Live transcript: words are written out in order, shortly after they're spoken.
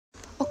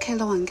企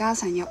老人家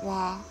成日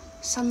話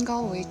新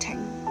歌會停，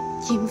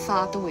煙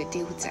花都會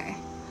凋謝。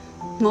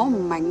我唔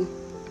明，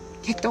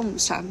亦都唔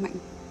想明。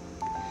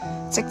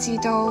直至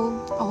到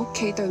我屋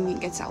企對面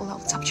嘅酒樓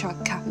執咗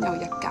一間又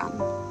一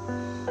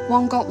間，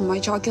旺角唔係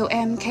再叫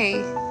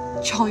MK，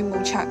 再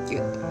冇長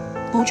月，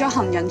冇咗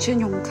行人專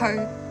用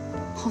區，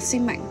我先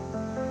明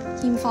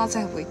煙花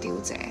真係會凋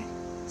謝，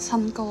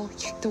新歌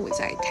亦都會真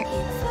係停。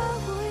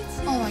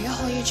我唯一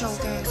可以做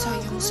嘅就係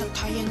用實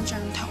體影像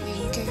投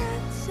影機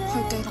去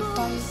記錄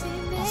低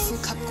我呼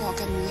吸過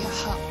嘅每一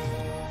刻，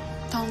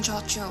當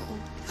作做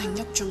另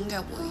一種嘅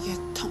回憶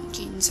同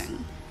見證。